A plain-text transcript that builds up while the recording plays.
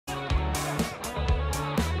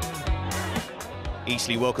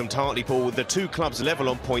Eastleigh welcomed Hartlepool with the two clubs level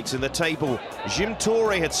on points in the table. Gime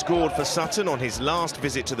Toure had scored for Sutton on his last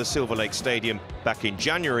visit to the Silver Lake Stadium back in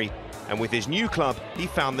January, and with his new club he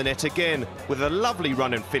found the net again with a lovely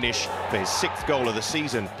run and finish for his 6th goal of the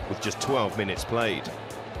season with just 12 minutes played.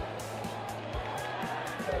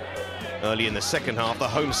 Early in the second half, the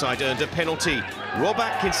home side earned a penalty. Rob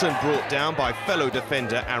Atkinson brought down by fellow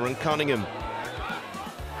defender Aaron Cunningham.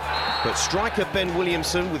 But striker Ben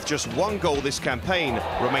Williamson, with just 1 goal this campaign,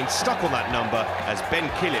 remained stuck on that number as Ben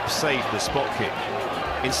Killip saved the spot kick.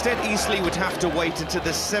 Instead, Eastleigh would have to wait until the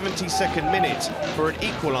 72nd minute for an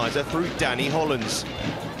equaliser through Hollands.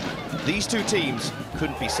 These two teams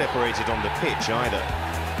couldn't be separated on the pitch either.